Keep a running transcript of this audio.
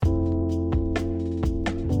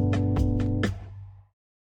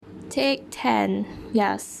Take 10.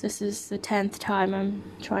 Yes, this is the 10th time I'm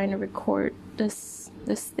trying to record this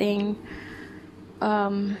thing.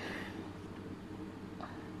 Hi.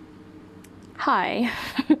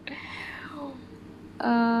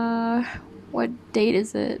 What date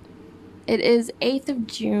is it? It is 8th of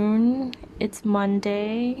June. It's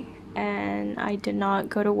Monday, and I did not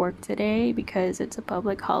go to work today because it's a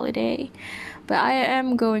public holiday. But I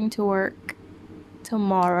am going to work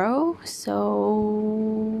tomorrow,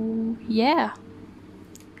 so yeah.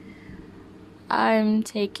 I'm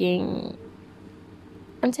taking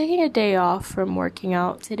a day off from working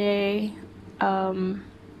out today,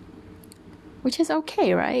 which is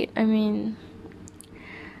okay, right? I mean,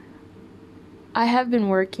 I have been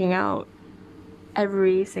working out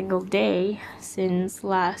every single day since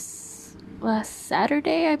last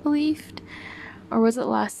Saturday, I believed, or was it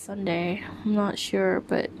last Sunday? I'm not sure,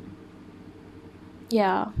 but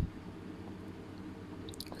yeah.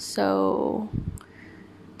 So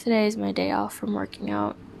today is my day off from working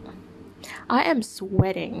out. I am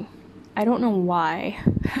sweating. I don't know why.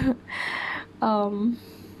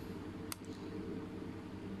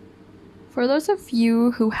 For those of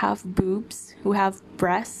you who have boobs, who have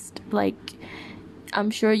breasts, like, I'm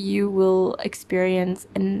sure you will experience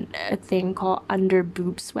a thing called under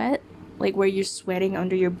boob sweat, like where you're sweating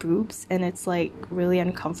under your boobs and it's like really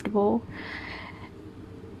uncomfortable.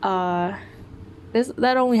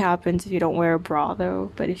 That only happens if you don't wear a bra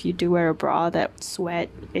though, but if you do wear a bra, that sweat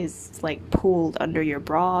is like pooled under your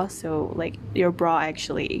bra, so like your bra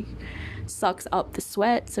actually sucks up the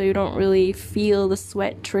sweat, so you don't really feel the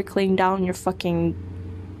sweat trickling down your fucking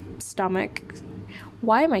stomach.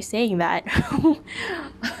 Why am I saying that?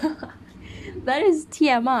 That is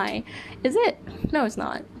TMI. Is it? No, it's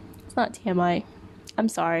not. It's not TMI. I'm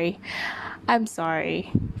sorry.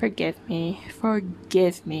 Forgive me.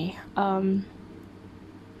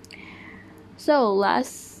 So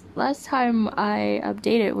last time I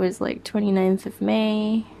updated was like 29th of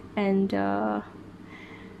May, and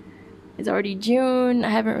it's already June. I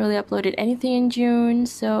haven't really uploaded anything in June,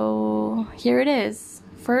 so here it is.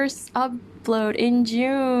 First upload in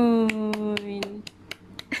June.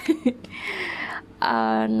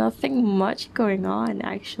 Nothing much going on,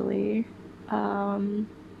 actually.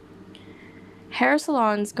 Hair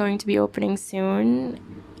salon's going to be opening soon,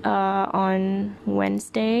 on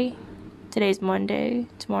Wednesday. Today's Monday,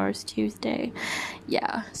 tomorrow's Tuesday.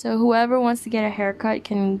 Yeah, so whoever wants to get a haircut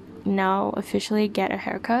can now officially get a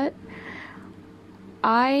haircut.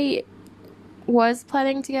 I was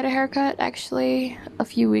planning to get a haircut actually a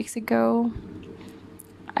few weeks ago.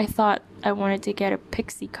 I thought I wanted to get a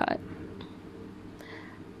pixie cut,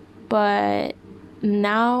 but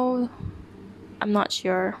now I'm not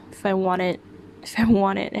sure if I want a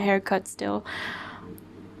haircut still.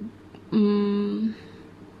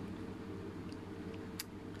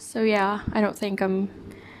 So yeah, I don't think I'm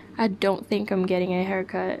getting a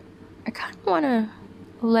haircut. I kind of want to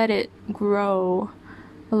let it grow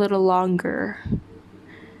a little longer.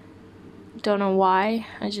 Don't know why.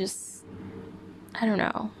 I don't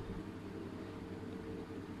know.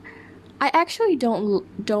 I actually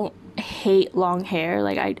don't hate long hair.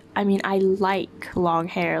 Like I mean I like long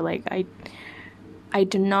hair. Like I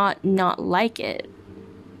do not like it.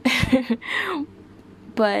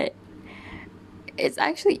 But it's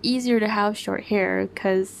actually easier to have short hair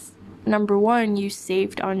because, number one, you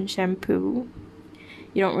saved on shampoo.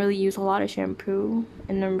 You don't really use a lot of shampoo.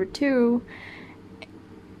 And number two,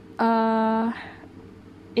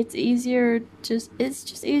 it's just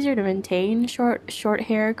easier to maintain short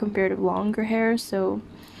hair compared to longer hair. So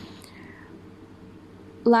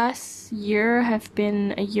last year have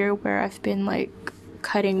been a year where I've been like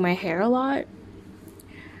cutting my hair a lot.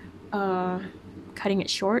 Cutting it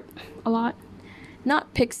short a lot.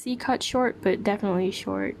 Not pixie cut short, but definitely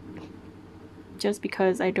short. Just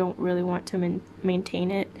because I don't really want to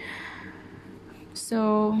maintain it.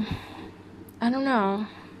 So, I don't know.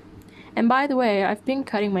 And by the way, I've been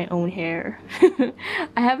cutting my own hair.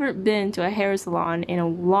 I haven't been to a hair salon in a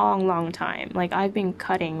long time. Like, I've been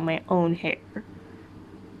cutting my own hair.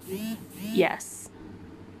 Yes.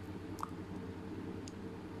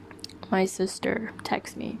 My sister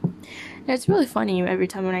texts me. And it's really funny every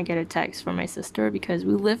time when I get a text from my sister because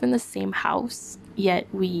we live in the same house, yet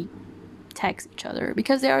we text each other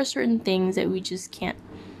because there are certain things that we just can't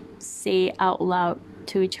say out loud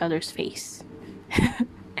to each other's face.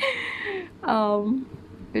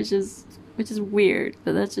 Which is weird,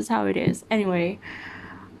 but that's just how it is. Anyway,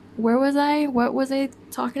 where was I? What was I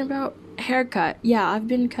talking about? Haircut. Yeah, I've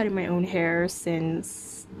been cutting my own hair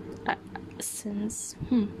since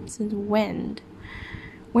when?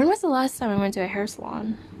 When was the last time I went to a hair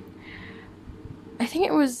salon? I think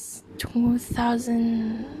it was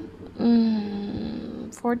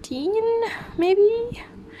 2014, maybe?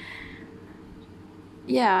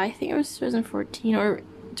 Yeah, I think it was 2014 or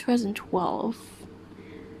 2012.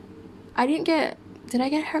 Did I get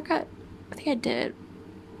a haircut? I think I did.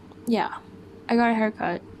 Yeah, I got a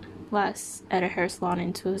haircut at a hair salon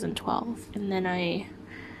in 2012, and then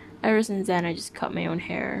ever since then, I just cut my own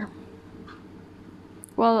hair.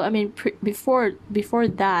 Well, I mean, before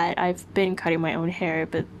that, I've been cutting my own hair,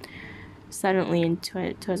 but suddenly in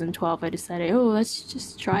 2012, I decided, oh, let's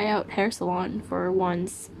just try out hair salon for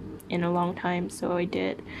once in a long time, so I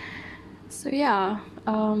did. So yeah,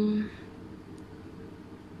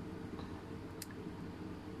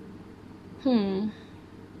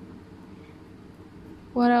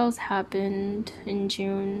 what else happened in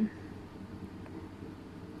June?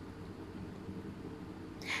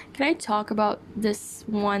 Can I talk about this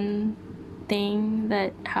one thing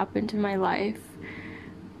that happened in my life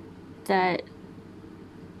that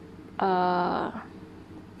I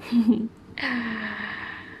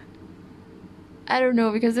don't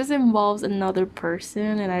know, because this involves another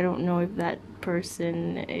person and I don't know if that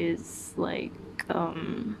person is like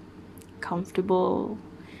comfortable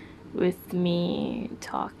with me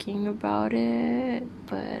talking about it,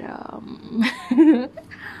 but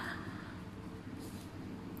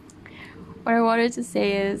what I wanted to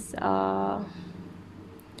say is I've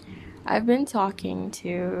been talking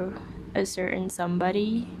to a certain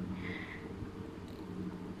somebody.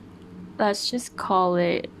 Let's just call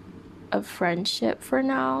it a friendship for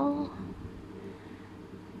now.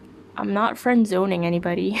 I'm not friend zoning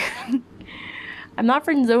anybody. I'm not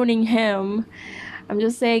friend zoning him. I'm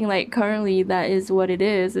just saying, like, currently that is what it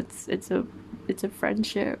is. It's a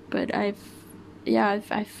friendship, but I've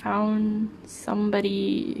found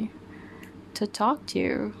somebody to talk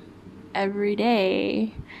to every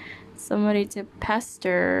day, somebody to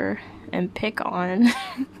pester and pick on.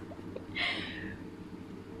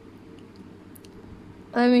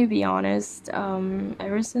 Let me be honest,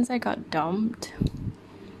 ever since I got dumped,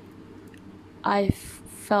 I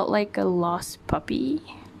felt like a lost puppy.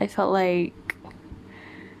 I felt like,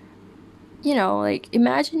 like,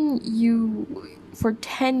 imagine for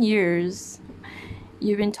 10 years,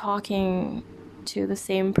 you've been talking to the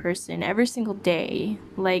same person every single day.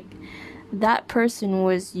 Like, that person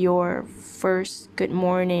was your first good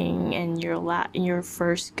morning and your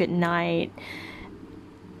first good night.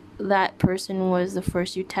 That person was the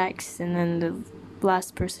first you text, and then the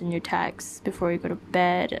last person you text before you go to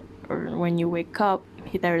bed or when you wake up.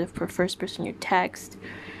 They're the first person you text.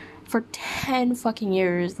 For 10 fucking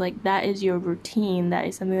years, like, that is your routine. That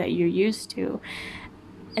is something that you're used to.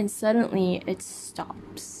 And suddenly it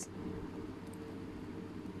stops.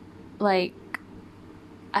 Like,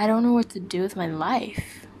 I don't know what to do with my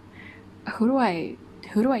life. Who do I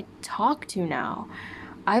talk to now?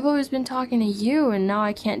 I've always been talking to you, and now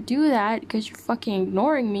I can't do that because you're fucking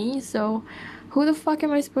ignoring me. So who the fuck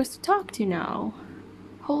am I supposed to talk to now?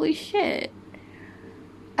 Holy shit.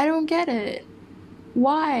 I don't get it.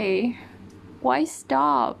 Why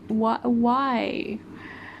stop? Why?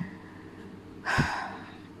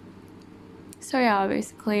 So yeah,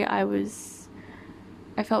 basically I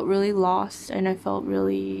felt really lost, and I felt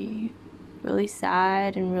really, really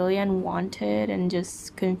sad and really unwanted and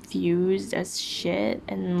just confused as shit.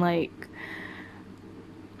 And like,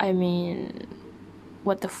 I mean,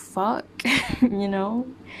 what the fuck? And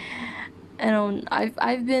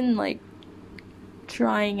I've been like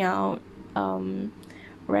trying out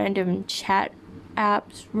random chat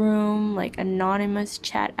apps like anonymous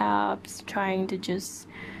chat apps, trying to just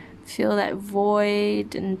feel that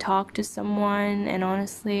void and talk to someone, and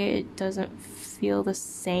honestly it doesn't feel the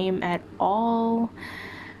same at all.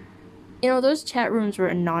 Those chat rooms were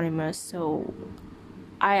anonymous, so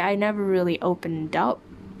I never really opened up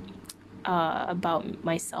about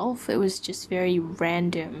myself. It was just very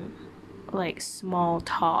random, like small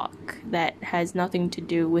talk that has nothing to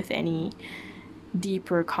do with any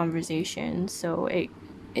deeper conversation. So it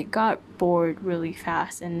got bored really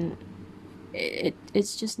fast, and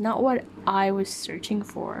it's just not what I was searching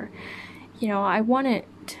for. I wanted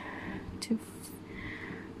to,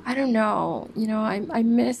 I don't know, I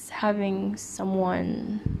miss having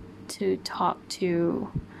someone to talk to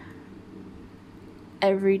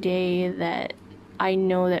every day that I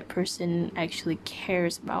know that person actually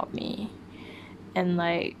cares about me, and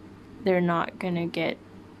like, they're not gonna get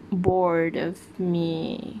bored of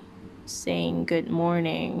me saying good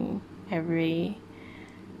morning every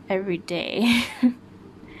day. And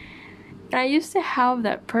I used to have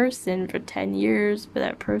that person for 10 years, but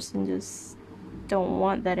that person just don't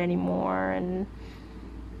want that anymore. And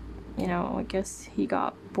you know, I guess he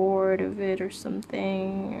got bored of it or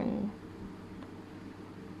something. And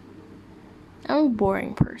I'm a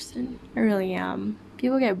boring person. I really am.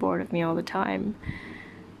 People get bored of me all the time.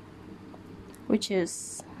 Which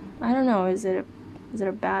is, I don't know, is it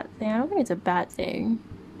a bad thing? I don't think it's a bad thing.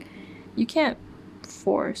 You can't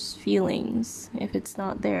force feelings if it's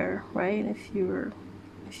not there, right? If you're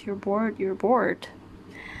bored, you're bored.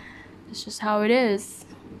 It's just how it is.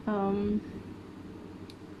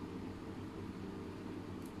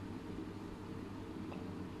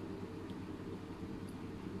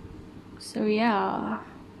 So yeah,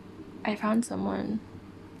 I found someone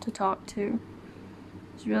to talk to.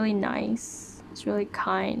 It's really nice. It's really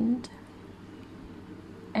kind.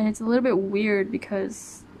 And it's a little bit weird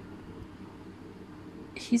because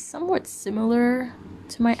he's somewhat similar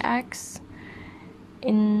to my ex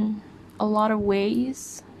in a lot of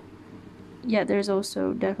ways. Yet there's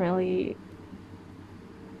also definitely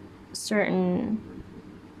certain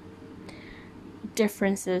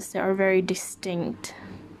differences that are very distinct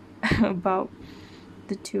about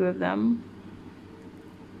the two of them.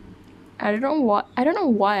 I don't know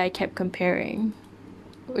why I kept comparing,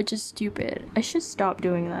 which is stupid. I should stop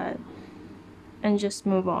doing that and just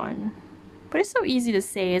move on. But it's so easy to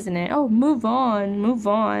say, isn't it? Oh, move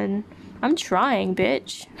on. I'm trying,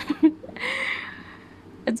 bitch.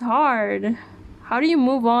 It's hard. How do you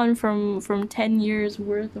move on from 10 years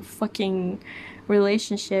worth of fucking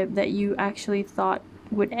relationship that you actually thought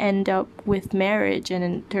would end up with marriage, and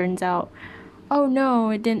it turns out, oh no,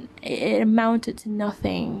 it didn't, it amounted to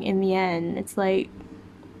nothing in the end. It's like,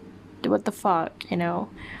 what the fuck, you know?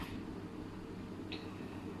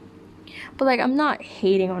 But like, I'm not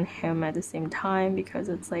hating on him at the same time, because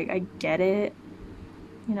it's like, I get it,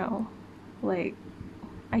 you know, like,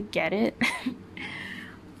 I get it.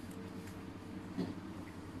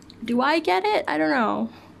 Do I get it? I don't know.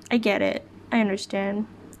 I get it. I understand.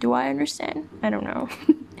 Do I understand? I don't know.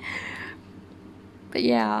 But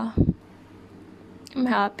yeah, I'm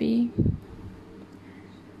happy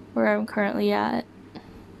where I'm currently at.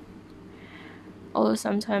 Although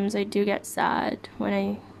sometimes I do get sad when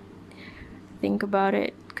I think about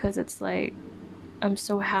it, because it's like, I'm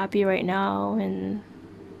so happy right now, and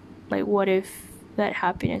like, what if that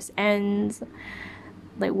happiness ends?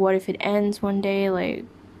 Like, what if it ends one day? Like,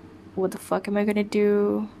 what the fuck am I gonna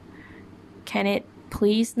do? Can it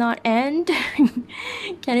please not end?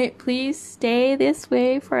 Can it please stay this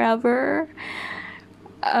way forever?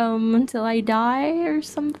 Until I die or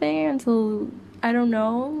something? Until, I don't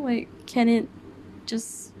know, like, can it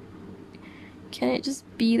just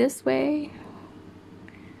be this way?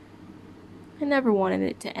 I never wanted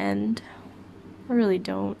it to end. I really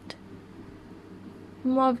don't.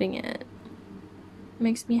 I'm loving it. It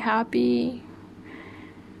makes me happy.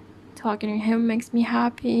 Talking to him makes me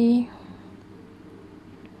happy.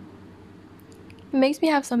 It makes me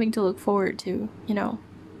have something to look forward to, you know?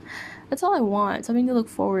 That's all I want, something to look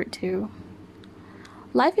forward to.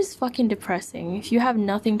 Life is fucking depressing. If you have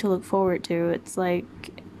nothing to look forward to, it's like,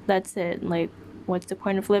 that's it. Like, what's the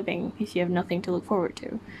point of living if you have nothing to look forward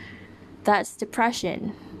to? That's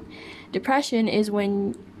depression. Depression is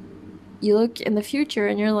when you look in the future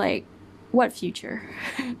and you're like, what future?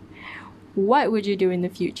 What would you do in the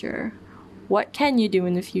future? What can you do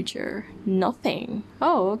in the future? Nothing.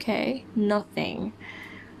 Oh, okay. Nothing.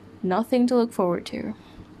 Nothing to look forward to.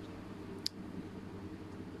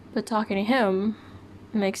 But talking to him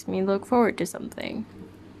makes me look forward to something.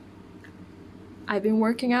 I've been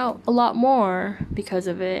working out a lot more because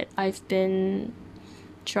of it. I've been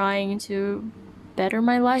trying to better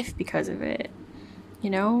my life because of it. You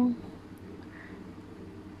know?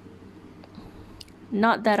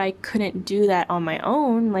 Not that I couldn't do that on my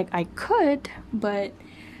own, like I could, but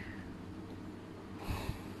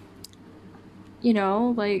you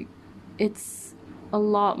know, like, it's a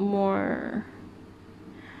lot more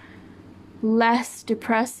less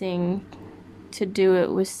depressing to do it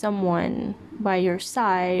with someone by your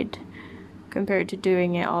side compared to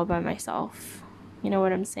doing it all by myself. You know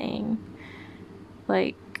what I'm saying?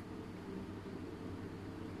 Like,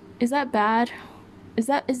 is that bad? Is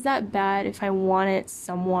that bad if I wanted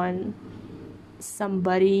somebody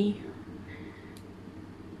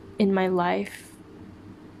in my life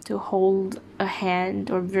to hold a hand,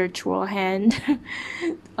 or virtual hand,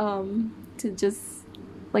 to just,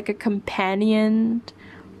 like, a companion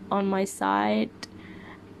on my side?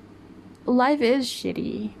 Life is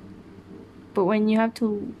shitty, but when you have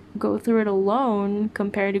to go through it alone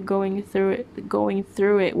compared to going through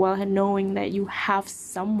it while knowing that you have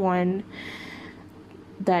someone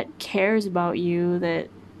that cares about you, that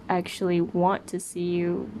actually want to see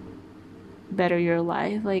you better your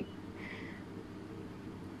life, like,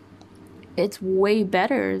 it's way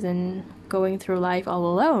better than going through life all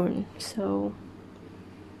alone. So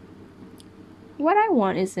what I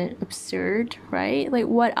want isn't absurd, right? Like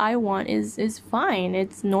what I want is fine.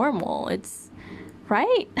 It's normal. It's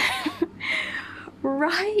right.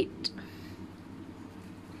 Right.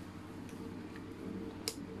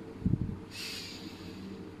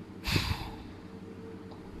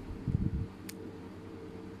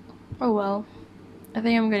 Oh well. I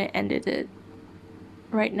think I'm gonna end it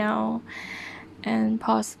right now and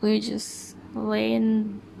possibly just lay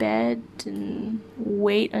in bed and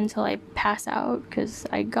wait until I pass out because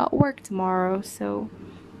I got work tomorrow. So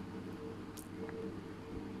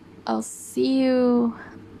I'll see you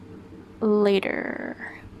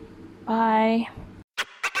later. Bye.